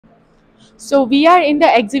So we are in the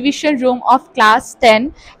exhibition room of class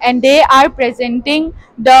 10 and they are presenting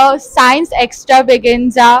the science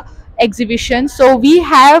extravaganza exhibition. So we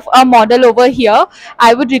have a model over here.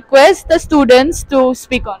 I would request the students to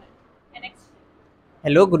speak on it.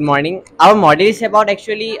 Hello, good morning. Our model is about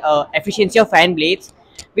actually efficiency of fan blades,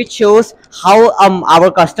 which shows how our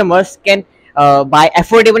customers can buy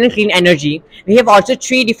affordable and clean energy. We have also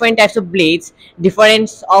three different types of blades,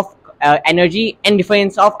 difference of energy and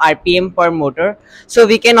difference of RPM per motor. So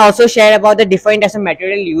we can also share about the different types of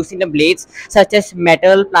material used in the blades, such as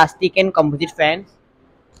metal, plastic, and composite fans.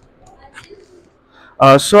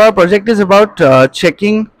 So our project is about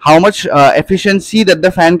checking how much efficiency that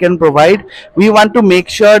the fan can provide. We want to make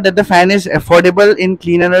sure that the fan is affordable in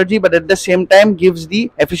clean energy, but at the same time gives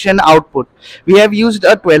the efficient output. We have used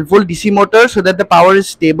a 12-volt DC motor so that the power is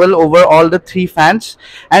stable over all the three fans,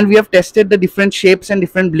 and we have tested the different shapes and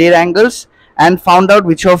different blade angles and found out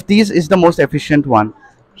which of these is the most efficient one.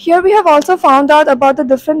 Here we have also found out about the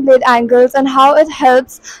different blade angles and how it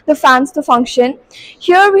helps the fans to function.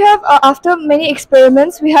 Here we have, after many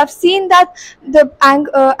experiments, we have seen that the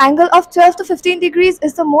angle of 12 to 15 degrees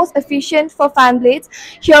is the most efficient for fan blades.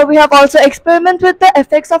 Here we have also experimented with the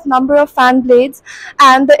effects of number of fan blades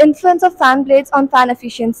and the influence of fan blades on fan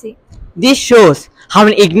efficiency. This shows how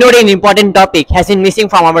an ignored and important topic has been missing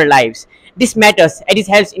from our lives. This matters and it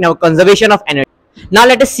helps in our conservation of energy. Now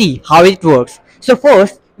let us see how it works. So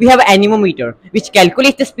first, we have an anemometer which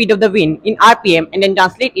calculates the speed of the wind in RPM and then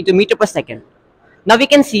translates it to meter per second. Now we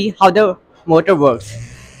can see how the motor works.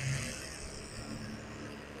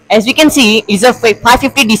 As we can see, it is a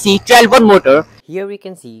 550 DC 12-volt motor. Here we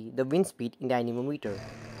can see the wind speed in the anemometer.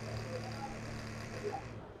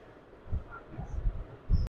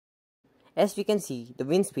 As we can see, the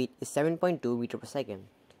wind speed is 7.2 meter per second.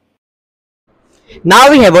 Now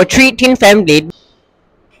we have a 3 thin fan blade.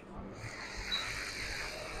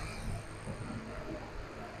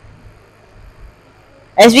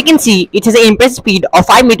 As we can see, it has an impressive speed of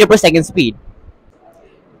 5 meter per second speed.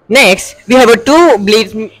 Next, we have a 2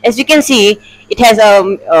 blades. As you can see, it has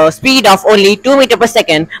a speed of only 2 meter per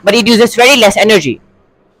second, but it uses very less energy.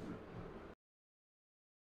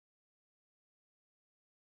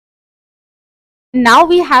 Now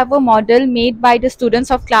we have a model made by the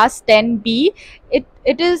students of class 10B.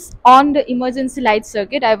 It is on the emergency light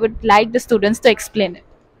circuit. I would like the students to explain it.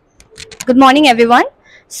 Good morning, everyone.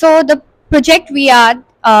 So the project we are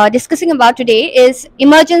discussing about today is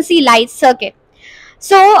emergency light circuit.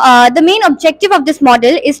 So the main objective of this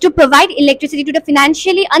model is to provide electricity to the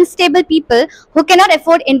financially unstable people who cannot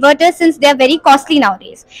afford inverters since they are very costly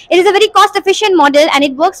nowadays. It is a very cost efficient model and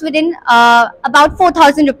it works within about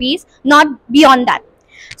 4,000 rupees, not beyond that.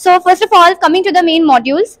 So first of all, coming to the main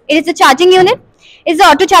modules, it is the charging unit, it is the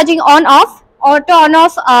auto charging on-off, auto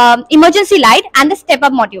on-off emergency light and the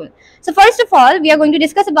step-up module. So first of all, we are going to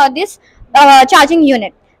discuss about this charging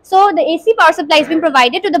unit. So the AC power supply is being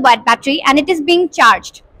provided to the battery and it is being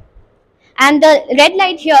charged. And the red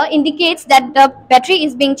light here indicates that the battery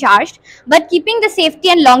is being charged. But keeping the safety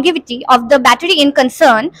and longevity of the battery in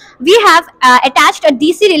concern, we have attached a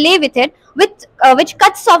DC relay with it, which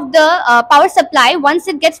cuts off the power supply once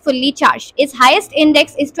it gets fully charged. Its highest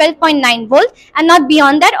index is 12.9 volt and not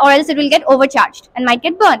beyond that, or else it will get overcharged and might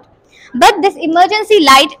get burnt. But this emergency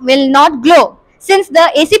light will not glow since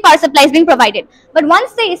the AC power supply is being provided. But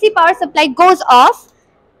once the AC power supply goes off,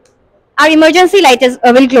 our emergency light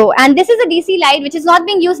will glow. And this is a DC light which is not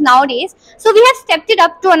being used nowadays. So we have stepped it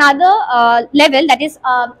up to another level, that is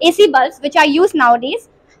AC bulbs, which are used nowadays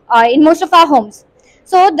in most of our homes.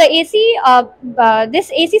 So the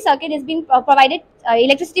this AC circuit is being provided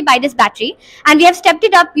electricity by this battery, and we have stepped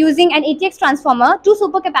it up using an ATX transformer, 2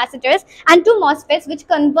 supercapacitors and 2 MOSFETs, which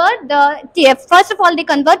convert first of all they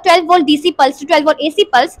convert 12 volt DC pulse to 12 volt AC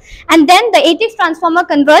pulse, and then the ATX transformer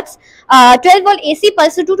converts 12 volt AC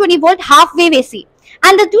pulse to 220 volt half wave AC,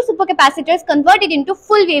 and the 2 supercapacitors convert it into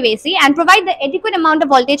full wave AC and provide the adequate amount of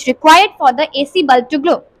voltage required for the AC bulb to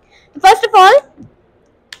glow. First of all,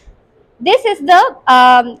 this is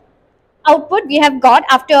the output we have got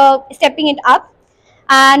after stepping it up,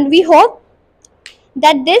 and we hope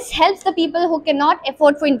that this helps the people who cannot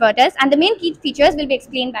afford for inverters, and the main key features will be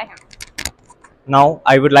explained by him. Now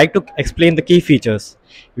I would like to explain the key features.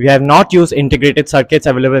 We have not used integrated circuits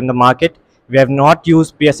available in the market. We have not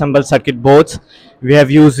used pre-assembled circuit boards. We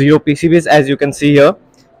have used zero PCBs, as you can see here.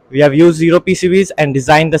 We have used zero PCBs and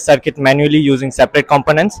designed the circuit manually using separate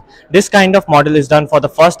components. This kind of model is done for the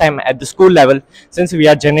first time at the school level, since we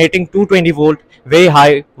are generating 220 volt very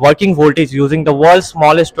high working voltage using the world's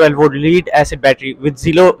smallest 12 volt lead acid battery with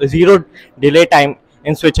zero delay time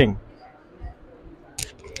in switching.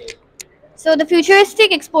 So the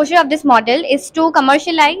futuristic exposure of this model is to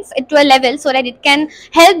commercialize it to a level so that it can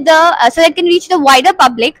help so that it can reach the wider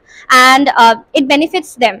public, and it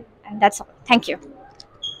benefits them. And that's all. Thank you.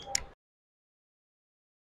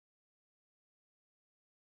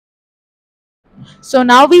 So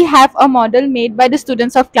now we have a model made by the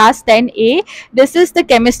students of class 10A. This is the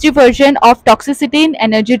chemistry version of toxicity in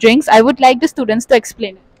energy drinks. I would like the students to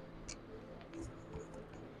explain it.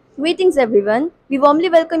 Greetings everyone. We warmly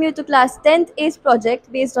welcome you to class 10th A's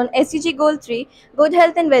project based on SDG Goal 3, Good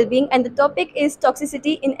Health and Wellbeing, and the topic is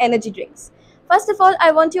toxicity in energy drinks. First of all,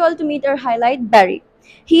 I want you all to meet our highlight, Barry.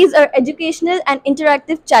 He is our educational and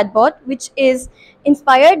interactive chatbot which is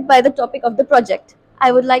inspired by the topic of the project.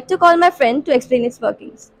 I would like to call my friend to explain its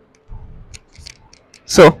workings.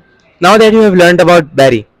 So, now that you have learned about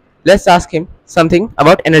Barry, let's ask him something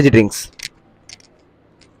about energy drinks.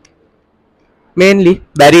 Mainly,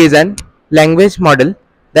 Barry is an language model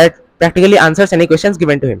that practically answers any questions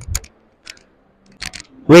given to him.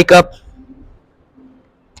 Wake up.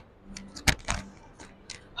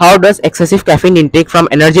 How does excessive caffeine intake from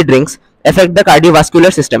energy drinks affect the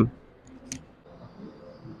cardiovascular system?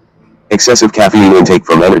 Excessive caffeine intake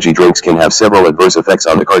from energy drinks can have several adverse effects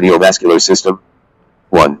on the cardiovascular system.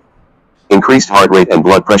 1. Increased heart rate and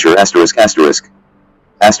blood pressure asterisk asterisk.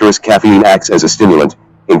 Asterisk caffeine acts as a stimulant,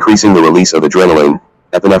 increasing the release of adrenaline,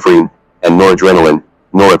 epinephrine, and noradrenaline,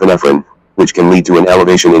 norepinephrine, which can lead to an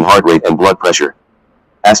elevation in heart rate and blood pressure.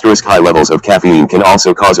 Asterisk high levels of caffeine can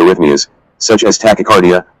also cause arrhythmias, such as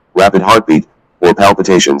tachycardia, rapid heartbeat, or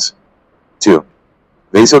palpitations. 2.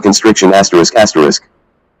 Vasoconstriction asterisk asterisk.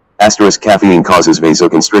 Asterisk caffeine causes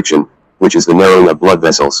vasoconstriction, which is the narrowing of blood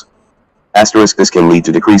vessels. Asterisk this can lead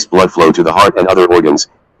to decreased blood flow to the heart and other organs,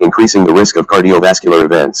 increasing the risk of cardiovascular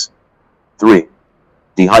events. 3.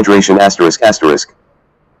 Dehydration asterisk asterisk.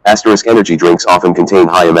 Asterisk energy drinks often contain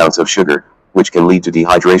high amounts of sugar, which can lead to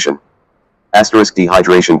dehydration. Asterisk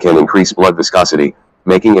dehydration can increase blood viscosity,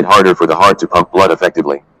 making it harder for the heart to pump blood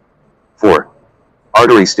effectively. 4.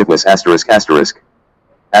 Artery stiffness asterisk asterisk.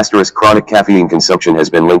 Asterisk chronic caffeine consumption has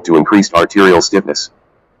been linked to increased arterial stiffness.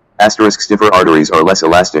 Asterisk stiffer arteries are less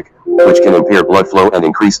elastic, which can impair blood flow and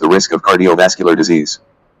increase the risk of cardiovascular disease.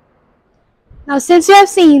 Now, since you have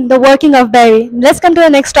seen the working of Barry, let's come to the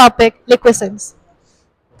next topic, liquescence.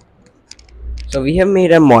 So we have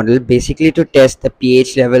made a model basically to test the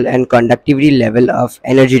pH level and conductivity level of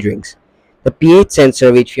energy drinks. The pH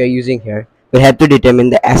sensor which we are using here will help to determine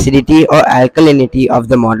the acidity or alkalinity of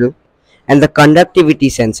the model, and the conductivity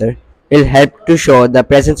sensor will help to show the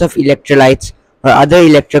presence of electrolytes or other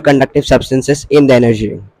electroconductive substances in the energy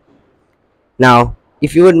drink. Now,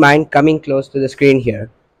 if you would mind coming close to the screen here.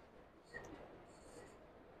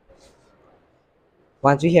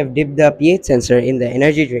 Once we have dipped the pH sensor in the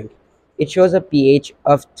energy drink, it shows a pH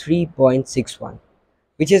of 3.61,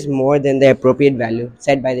 which is more than the appropriate value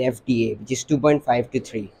set by the FDA, which is 2.5 to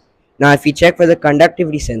 3. Now, if we check for the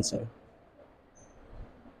conductivity sensor,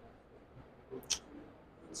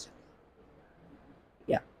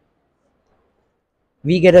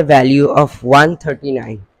 we get a value of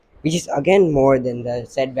 139, which is again more than the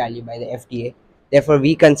set value by the FDA. Therefore,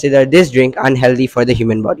 we consider this drink unhealthy for the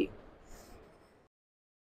human body.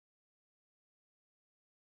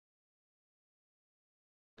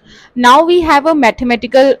 Now we have a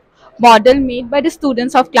mathematical model made by the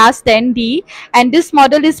students of class 10D, and this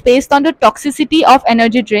model is based on the toxicity of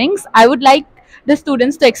energy drinks. I would like the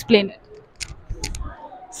students to explain it.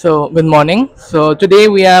 So, good morning. So, today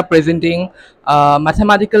we are presenting a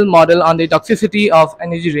mathematical model on the toxicity of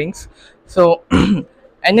energy drinks. So,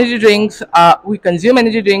 energy drinks, we consume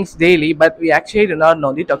energy drinks daily, but we actually do not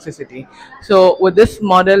know the toxicity. So, with this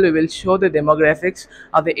model, we will show the demographics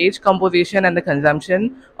of the age composition and the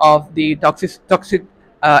consumption of the toxic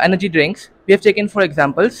energy drinks. We have taken, for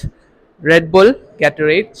examples, Red Bull,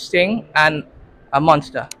 Gatorade, Sting, and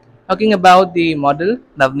Monster. Talking about the model,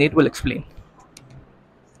 Navneet will explain.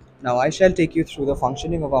 Now I shall take you through the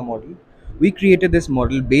functioning of our model. We created this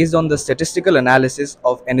model based on the statistical analysis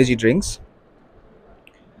of energy drinks.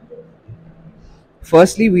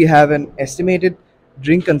 Firstly, we have an estimated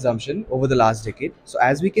drink consumption over the last decade. So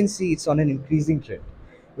as we can see, it's on an increasing trend,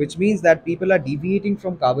 which means that people are deviating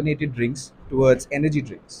from carbonated drinks towards energy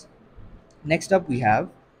drinks. Next up, we have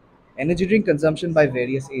energy drink consumption by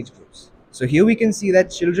various age groups. So here we can see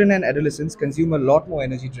that children and adolescents consume a lot more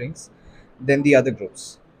energy drinks than the other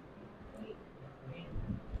groups.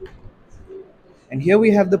 And here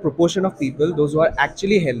we have the proportion of people, those who are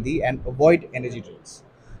actually healthy and avoid energy drinks.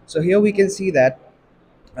 So here we can see that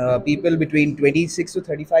people between 26 to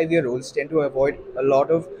 35-year-olds tend to avoid a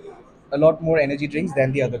lot more energy drinks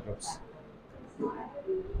than the other groups.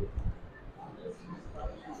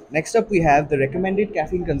 Next up, we have the recommended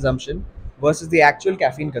caffeine consumption versus the actual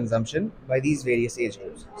caffeine consumption by these various age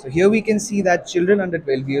groups. So here we can see that children under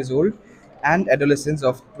 12 years old and adolescents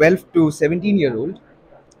of 12 to 17-year-old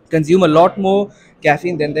consume a lot more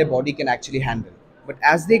caffeine than their body can actually handle. But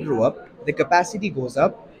as they grow up, the capacity goes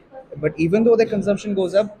up. But even though their consumption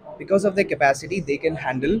goes up, because of their capacity, they can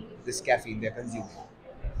handle this caffeine they're consuming.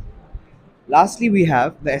 Lastly, we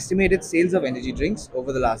have the estimated sales of energy drinks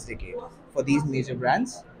over the last decade for these major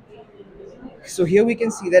brands. So here we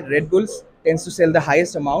can see that Red Bulls tends to sell the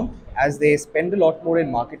highest amount as they spend a lot more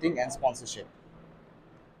in marketing and sponsorship.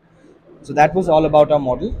 So that was all about our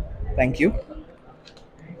model. Thank you.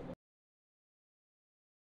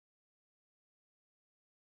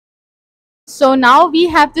 So now we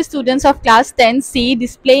have the students of class 10C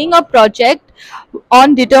displaying a project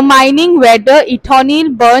on determining whether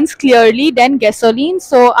ethanol burns clearly than gasoline.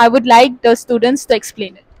 So I would like the students to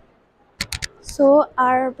explain it. So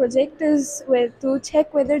our project is to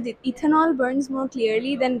check whether the ethanol burns more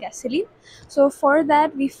clearly than gasoline. So for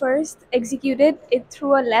that, we first executed it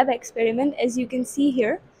through a lab experiment, as you can see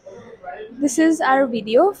here. This is our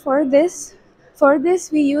video. For this,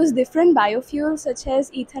 we use different biofuels such as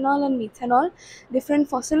ethanol and methanol, different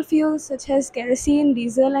fossil fuels such as kerosene,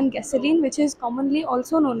 diesel, and gasoline, which is commonly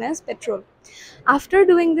also known as petrol. After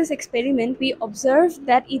doing this experiment, we observed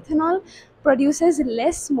that ethanol produces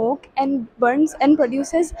less smoke and burns and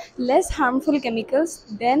produces less harmful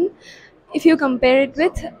chemicals than if you compare it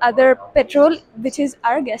with other petrol, which is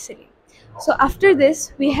our gasoline. So after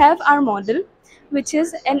this, we have our model, which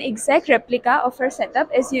is an exact replica of our setup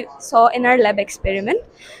as you saw in our lab experiment.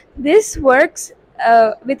 This works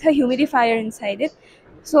with a humidifier inside it.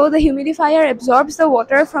 So the humidifier absorbs the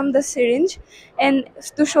water from the syringe, and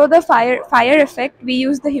to show the fire effect, we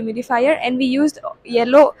used the humidifier and we used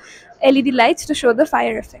yellow LED lights to show the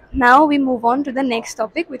fire effect. Now we move on to the next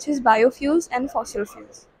topic, which is biofuels and fossil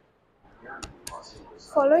fuels.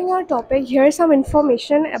 Following our topic, here is some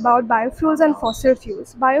information about biofuels and fossil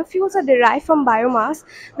fuels. Biofuels are derived from biomass,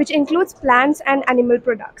 which includes plants and animal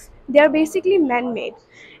products. They are basically man-made,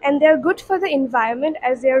 and they are good for the environment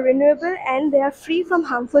as they are renewable and they are free from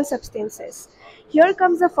harmful substances. Here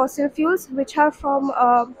comes the fossil fuels, which are from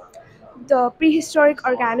the prehistoric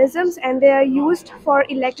organisms, and they are used for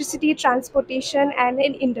electricity, transportation, and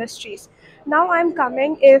in industries. Now I'm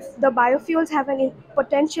coming if the biofuels have an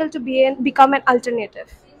potential to become an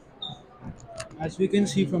alternative. As we can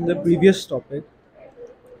see from the previous topic,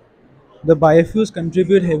 the biofuels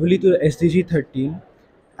contribute heavily to the SDG 13,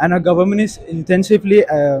 and our government is intensively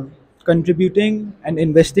contributing and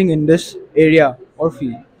investing in this area or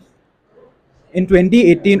field. In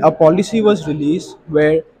 2018, a policy was released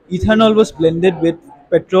where ethanol was blended with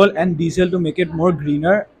petrol and diesel to make it more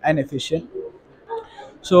greener and efficient.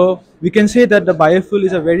 So we can say that the biofuel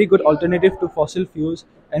is a very good alternative to fossil fuels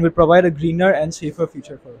and will provide a greener and safer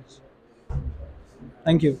future for us.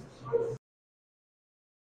 Thank you.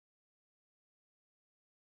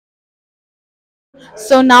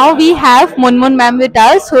 So now we have Munmun ma'am with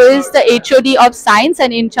us, who is the HOD of Science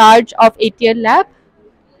and in charge of ATL Lab.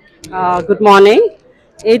 Good morning.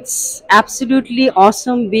 It's absolutely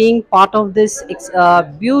awesome being part of this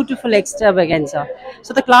beautiful extravaganza.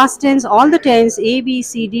 So the class 10s, all the 10s, A, B,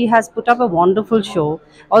 C, D has put up a wonderful show.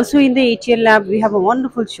 Also in the ATL lab, we have a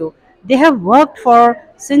wonderful show. They have worked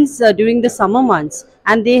since during the summer months,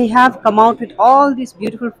 and they have come out with all these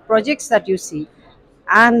beautiful projects that you see.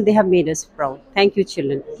 And they have made us proud. Thank you,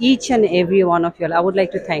 children. Each and every one of you all. I would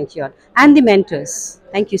like to thank you all. And the mentors.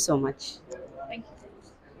 Thank you so much.